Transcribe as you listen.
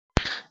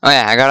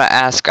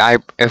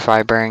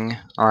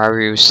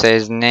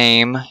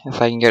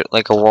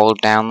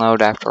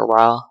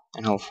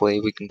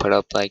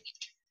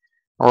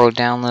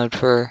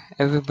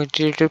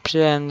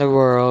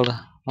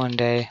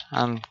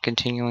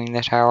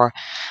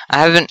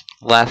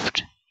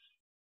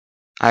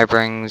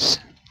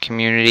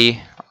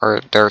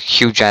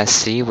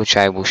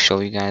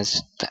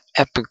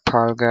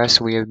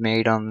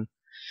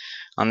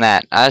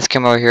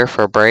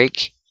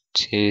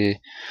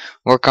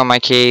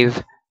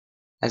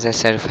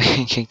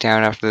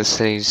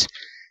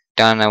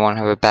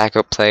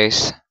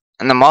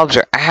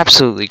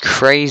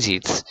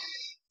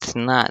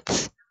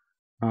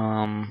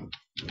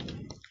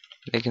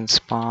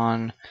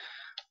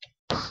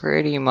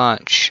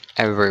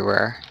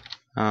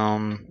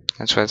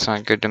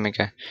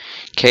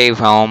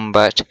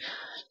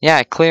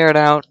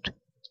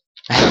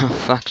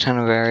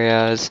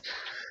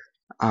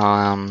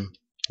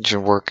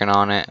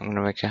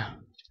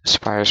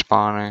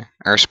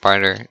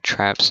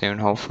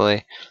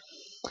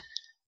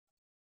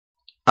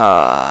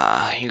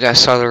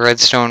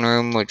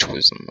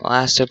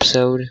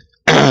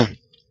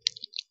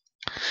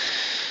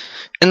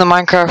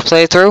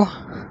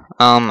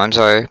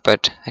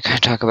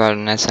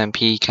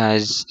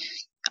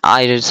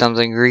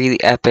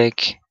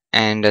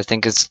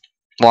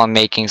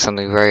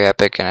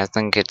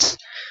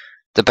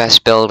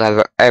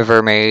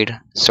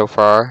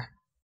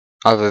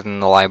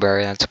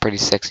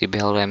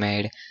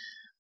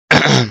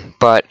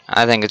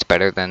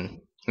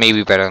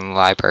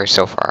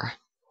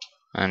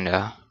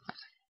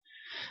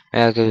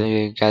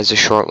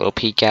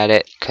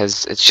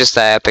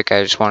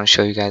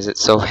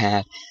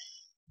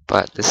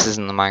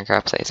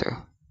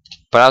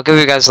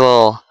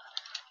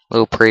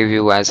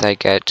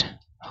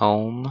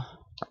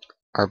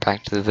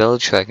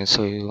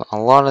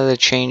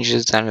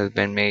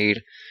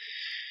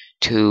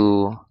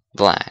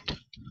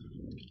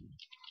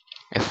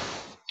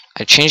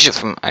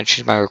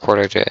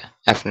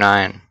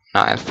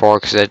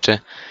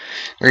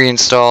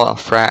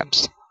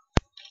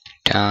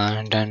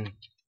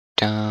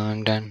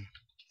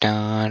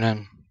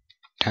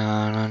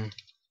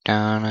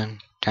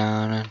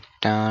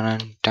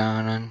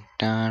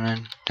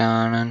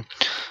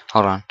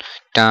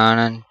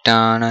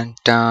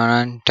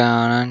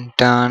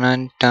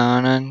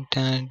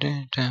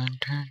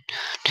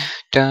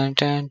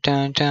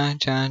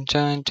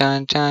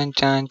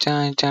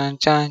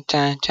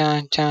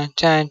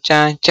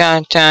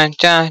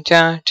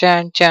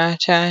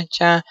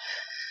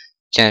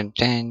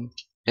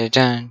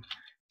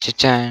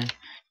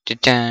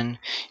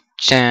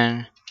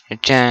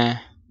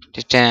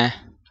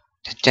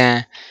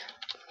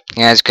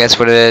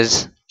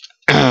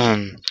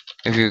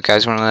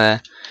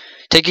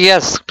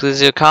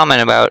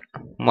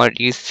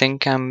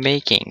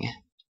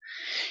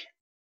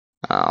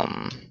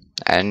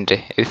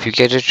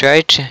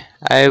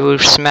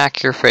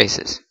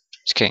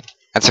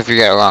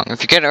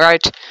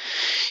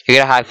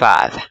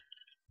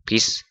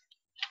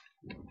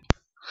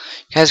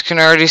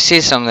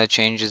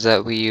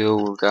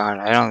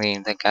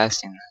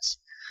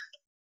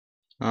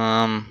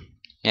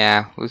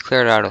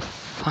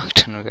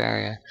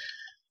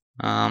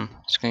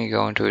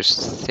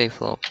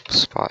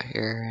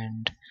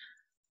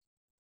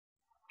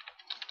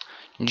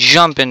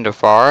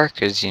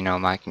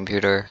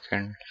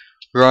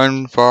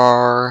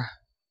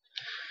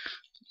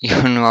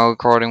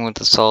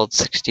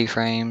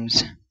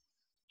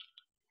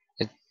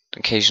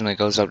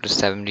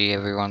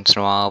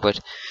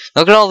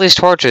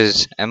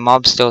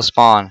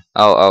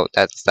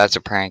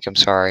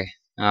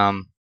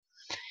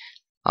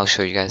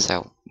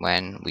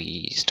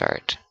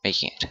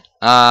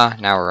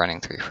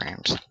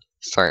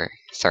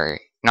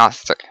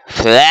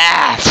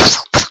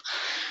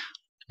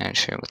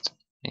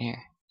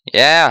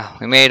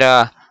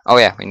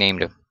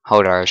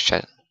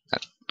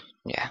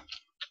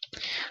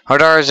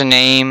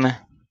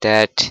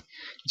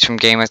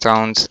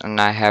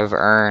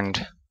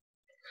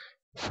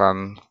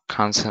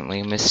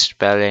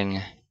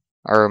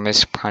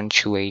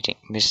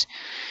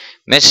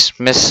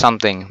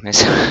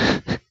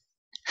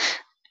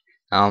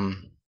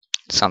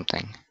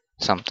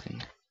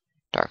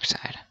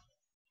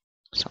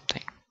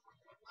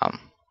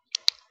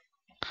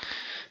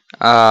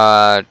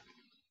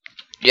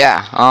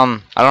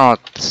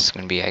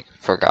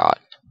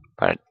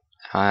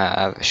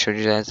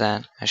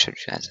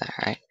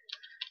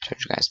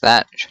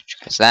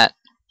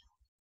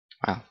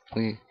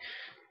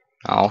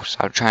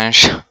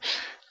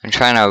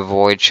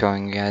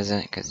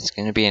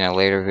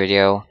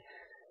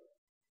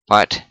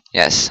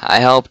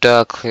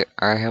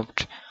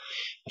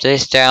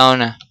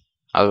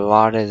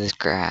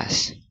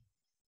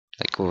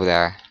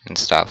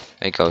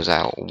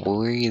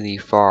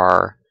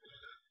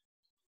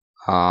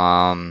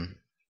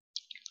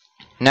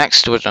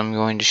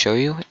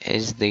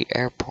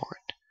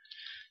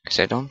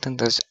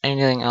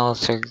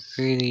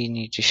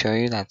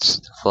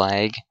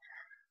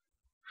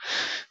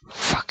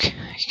Fuck.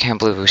 I can't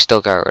believe we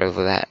still got rid of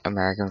that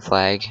American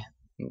flag.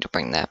 Need to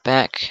bring that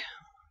back.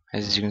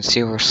 As you can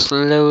see, we're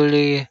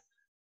slowly...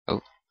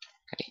 Oh,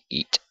 gotta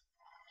eat.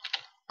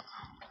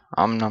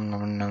 Nom nom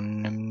nom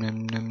nom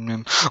nom nom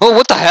nom. Oh,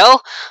 what the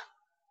hell?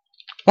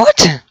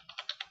 What?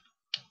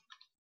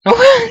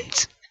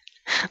 What?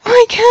 Oh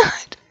my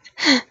god!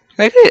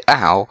 Look at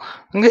ow!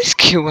 Look at this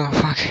cute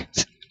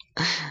motherfuckers.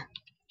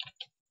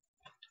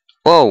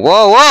 Whoa,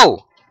 whoa,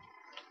 whoa!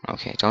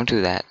 Okay, don't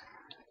do that.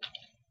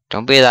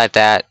 Don't be like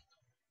that.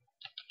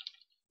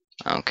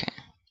 Okay.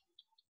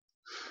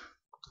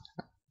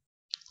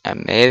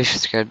 And maybe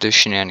she's scared the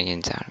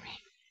shenanigans out of me.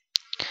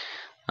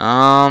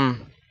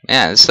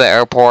 Yeah, this is the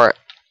airport.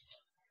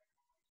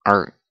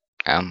 Or,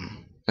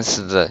 this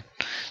is the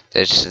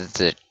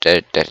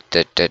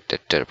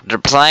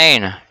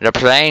plane. The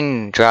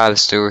plane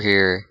drives through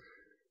here.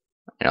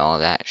 And all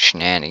that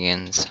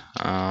shenanigans.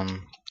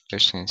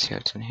 Just gonna see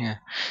what's in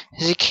here.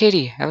 There's a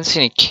kitty. I haven't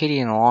seen a kitty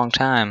in a long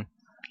time.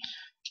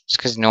 It's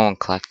because no one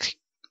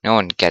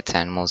gets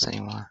animals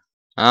anymore.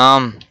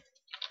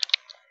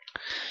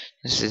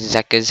 This is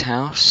Zeka's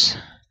house.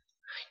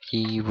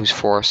 He was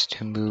forced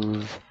to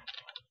move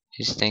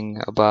his thing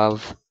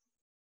above.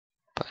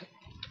 But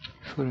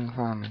food and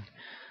farming.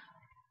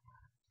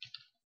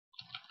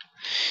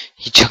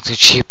 He took the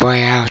cheap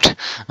way out.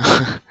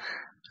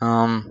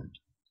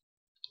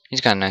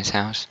 He's got a nice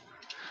house.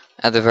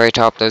 At the very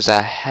top, there's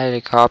a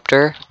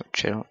helicopter,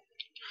 which I don't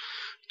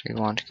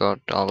really want to go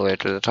all the way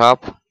to the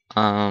top.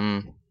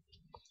 Yeah,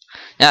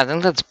 I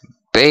think that's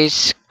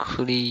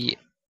basically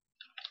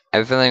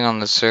everything on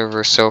the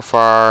server so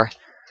far.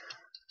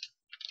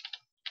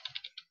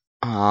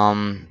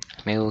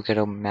 Maybe we'll get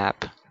a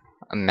map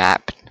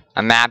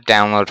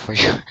download for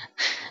you.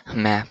 A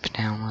map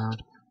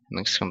download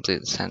makes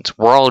complete sense.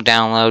 World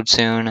download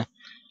soon,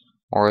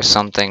 or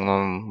something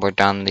when we're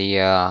done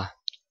the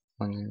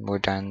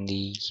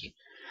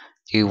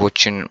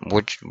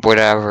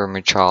whatever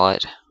we call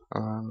it.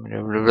 Or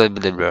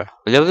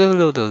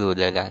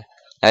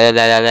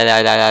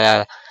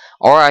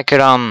I could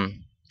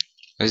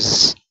there's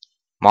this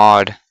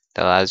mod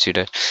that allows you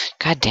to,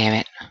 god damn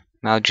it,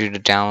 allows you to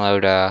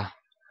download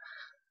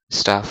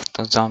stuff.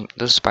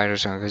 Those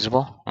spiders are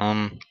invisible.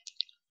 I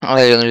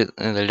need to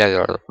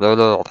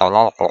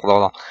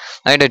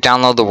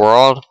download the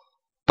world,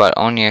 but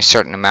only a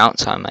certain amount,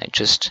 so I might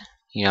just,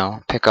 you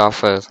know, pick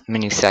off a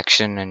mini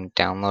section and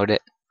download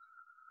it,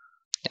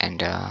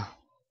 and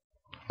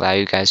allow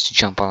you guys to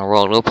jump on the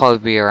world. It'll probably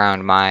be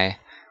around my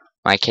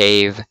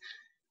cave. You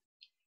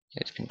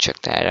guys can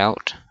check that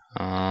out.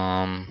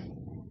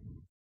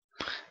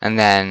 And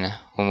then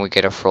when we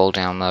get a full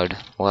download,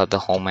 we'll have the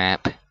whole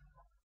map.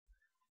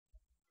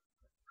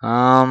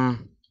 I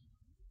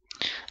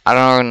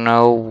don't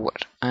know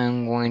what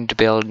I'm going to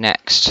build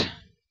next.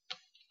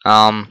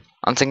 I'm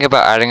thinking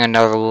about adding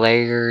another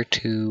layer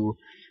to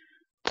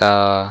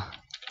the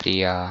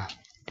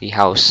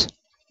house.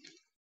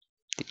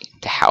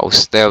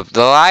 The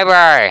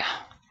library.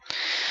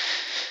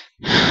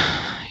 You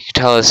can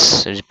tell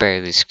this is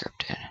barely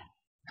scripted.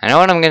 I know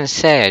what I'm gonna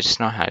say, I just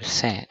know how to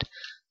say it.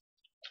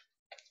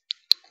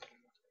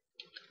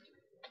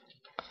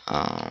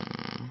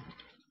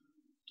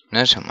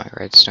 That's on my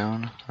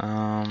redstone.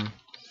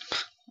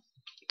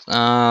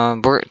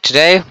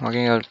 Today we're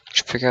gonna go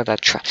figure out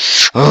that trap.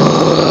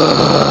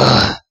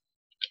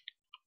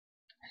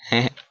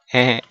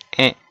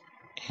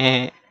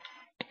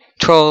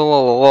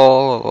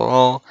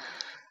 Troll.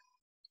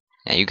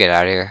 Yeah, you get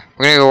out of here.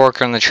 We're gonna go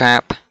work on the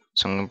trap.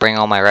 So I'm gonna bring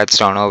all my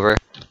redstone over.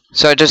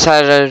 So I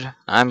decided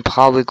I'm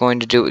probably going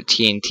to do it with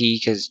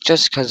TNT,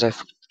 just because I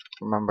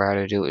remember how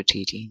to do it with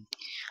TNT.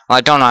 Well,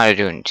 I don't know how to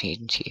do it in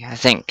TNT. I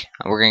think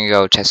we're gonna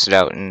go test it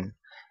out in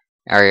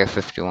Area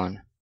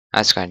 51.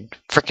 That's got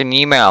freaking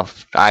email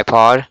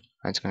iPod.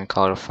 That's gonna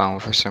call it a phone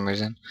for some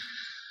reason.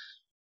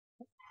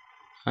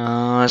 So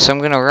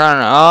I'm gonna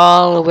run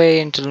all the way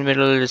into the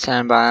middle of the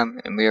sand biome,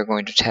 and we are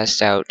going to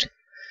test out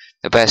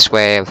the best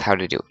way of how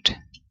to do it.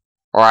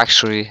 Or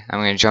actually, I'm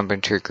gonna jump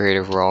into a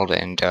creative world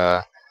and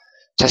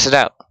test it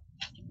out.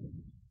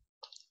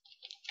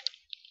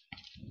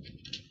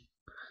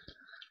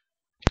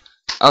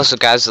 Also,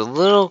 guys, a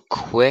little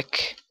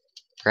quick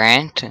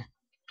rant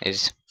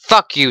is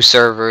fuck you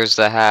servers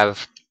that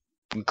have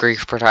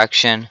grief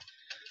protection.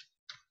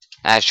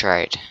 That's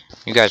right.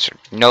 You guys are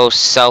no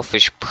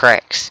selfish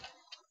pricks.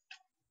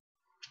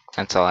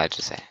 That's all I have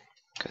to say.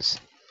 Cause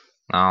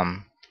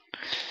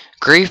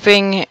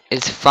griefing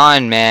is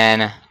fun,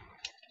 man.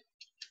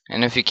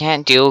 And if you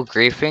can't deal with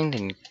griefing,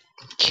 then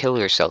kill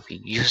yourself.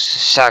 You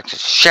suck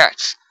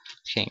shit.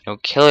 Okay,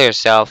 don't kill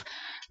yourself,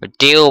 but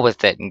deal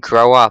with it and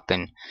grow up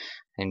and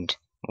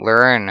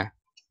learn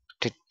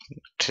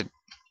to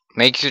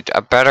make it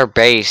a better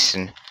base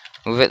and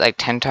move it like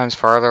 10 times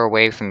farther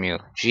away from you.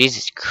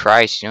 Jesus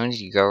Christ, you don't need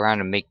to go around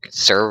and make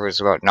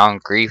servers about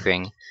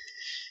non-griefing.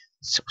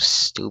 It's so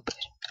stupid.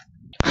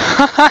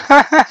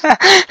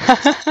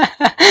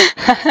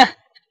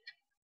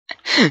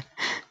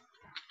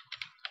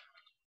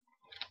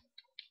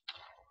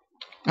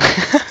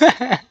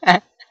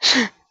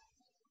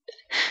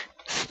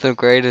 It's the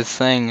greatest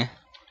thing.